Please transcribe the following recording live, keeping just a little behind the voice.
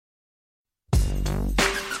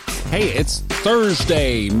Hey, it's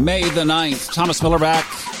Thursday, May the 9th. Thomas Miller back,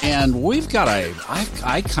 and we've got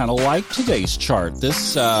I kind of like today's chart.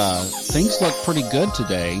 Things look pretty good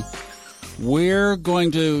today. We're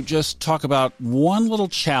going to just talk about one little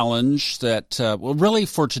challenge that, really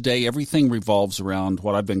for today, everything revolves around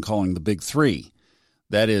what I've been calling the big three.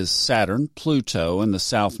 That is Saturn, Pluto, and the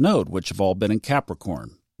South Node, which have all been in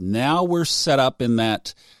Capricorn. Now we're set up in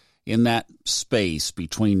that space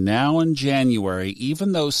between now and January.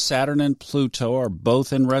 Even though Saturn and Pluto are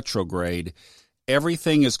both in retrograde,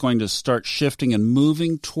 everything is going to start shifting and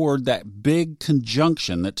moving toward that big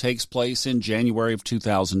conjunction that takes place in January of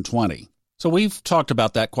 2020. So we've talked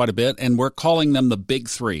about that quite a bit, and we're calling them the big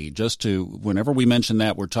three. Whenever we mention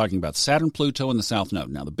that, we're talking about Saturn, Pluto, and the South Node.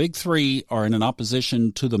 Now, the big three are in an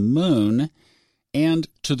opposition to the Moon and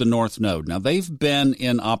to the North Node. Now, they've been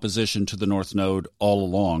in opposition to the North Node all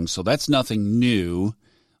along, so that's nothing new.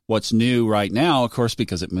 What's new right now, of course,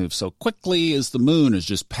 because it moves so quickly, is the Moon is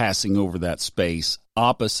just passing over that space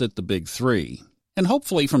opposite the big three. And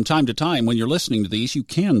hopefully from time to time, when you're listening to these, you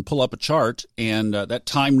can pull up a chart, and that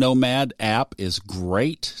Time Nomad app is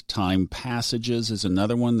great. Time Passages is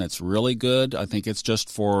another one that's really good. I think it's just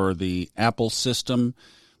for the Apple system.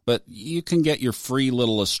 But you can get your free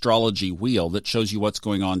little astrology wheel that shows you what's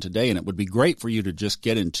going on today, and it would be great for you to just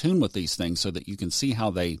get in tune with these things so that you can see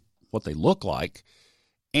what they look like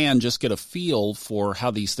and just get a feel for how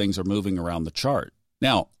these things are moving around the chart.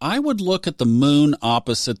 Now, I would look at the Moon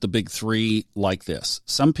opposite the big three like this.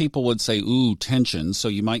 Some people would say, ooh, tension, so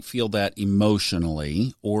you might feel that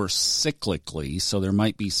emotionally or cyclically, so there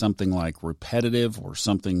might be something like repetitive or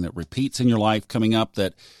something that repeats in your life coming up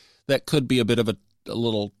that could be a bit of a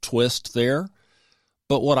little twist there.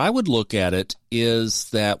 But what I would look at it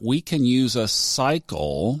is that we can use a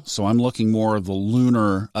cycle. So I'm looking more of the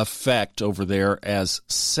lunar effect over there as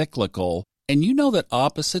cyclical. And you know that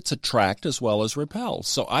opposites attract as well as repel.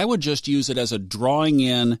 So I would just use it as a drawing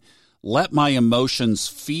in, let my emotions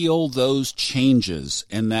feel those changes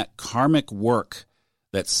and that karmic work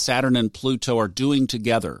that Saturn and Pluto are doing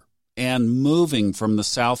together. And moving from the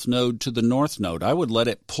South Node to the North Node, I would let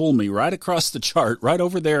it pull me right across the chart, right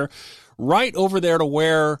over there to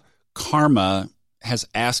where karma has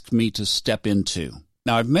asked me to step into.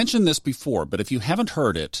 Now, I've mentioned this before, but if you haven't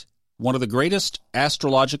heard it, one of the greatest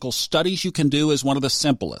astrological studies you can do is one of the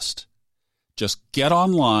simplest. Just get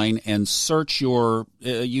online and search you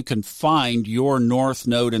can find your North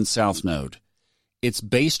Node and South Node. It's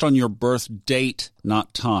based on your birth date,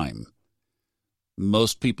 not time.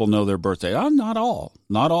 Most people know their birthday. Not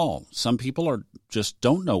all. Some people just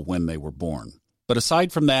don't know when they were born. But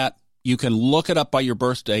aside from that, you can look it up by your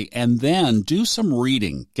birthday and then do some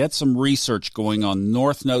reading. Get some research going on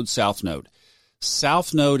North Node, South Node.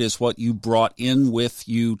 South Node is what you brought in with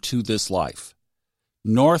you to this life.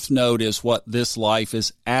 North Node is what this life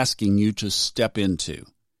is asking you to step into.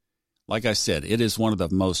 Like I said, it is one of the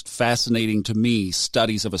most fascinating to me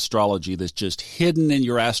studies of astrology that's just hidden in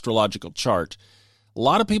your astrological chart. A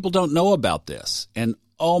lot of people don't know about this, and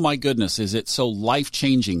oh my goodness, is it so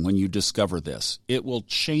life-changing when you discover this. It will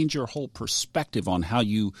change your whole perspective on how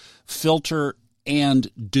you filter and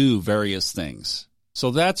do various things.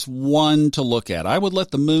 So that's one to look at. I would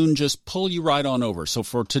let the Moon just pull you right on over. So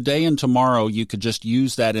for today and tomorrow, you could just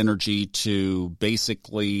use that energy to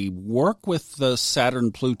basically work with the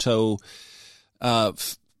Saturn-Pluto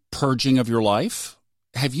purging of your life.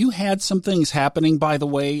 Have you had some things happening, by the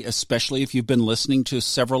way, especially if you've been listening to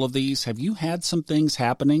several of these? Have you had some things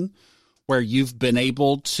happening where you've been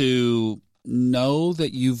able to know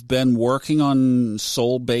that you've been working on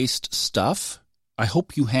soul-based stuff? I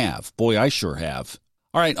hope you have. Boy, I sure have.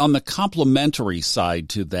 All right, on the complementary side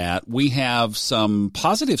to that, we have some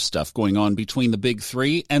positive stuff going on between the big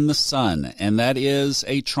three and the sun, and that is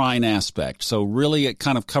a trine aspect. So really it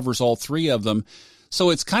kind of covers all three of them. So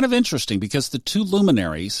it's kind of interesting because the two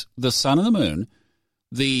luminaries, the sun and the moon,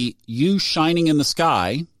 the you shining in the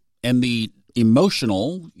sky and the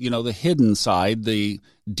emotional, the hidden side, the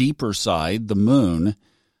deeper side, the moon,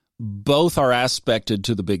 both are aspected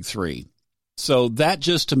to the big three. So that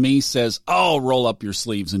just to me says, roll up your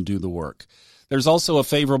sleeves and do the work. There's also a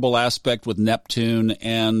favorable aspect with Neptune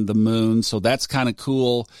and the moon, so that's kind of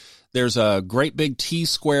cool. There's a great big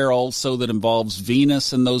T-square also that involves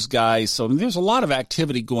Venus and those guys. So there's a lot of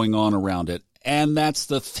activity going on around it. And that's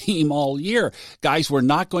the theme all year. Guys, we're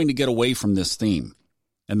not going to get away from this theme.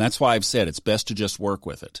 And that's why I've said it's best to just work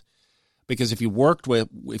with it. Because if you work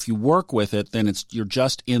with it, then you're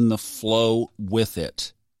just in the flow with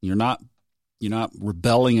it. You're not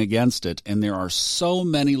rebelling against it. And there are so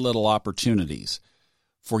many little opportunities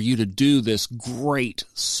for you to do this great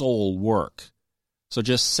soul work. So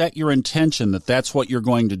just set your intention that that's what you're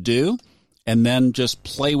going to do, and then just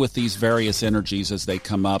play with these various energies as they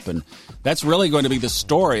come up. And that's really going to be the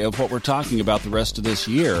story of what we're talking about the rest of this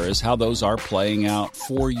year, is how those are playing out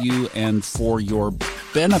for you and for your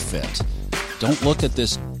benefit. Don't look at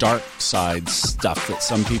this dark side stuff that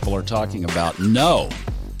some people are talking about. No,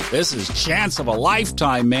 this is chance of a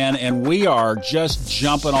lifetime, man, and we are just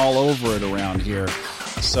jumping all over it around here.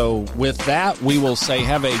 So with that, we will say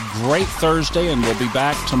have a great Thursday, and we'll be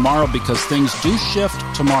back tomorrow because things do shift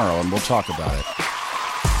tomorrow, and we'll talk about it.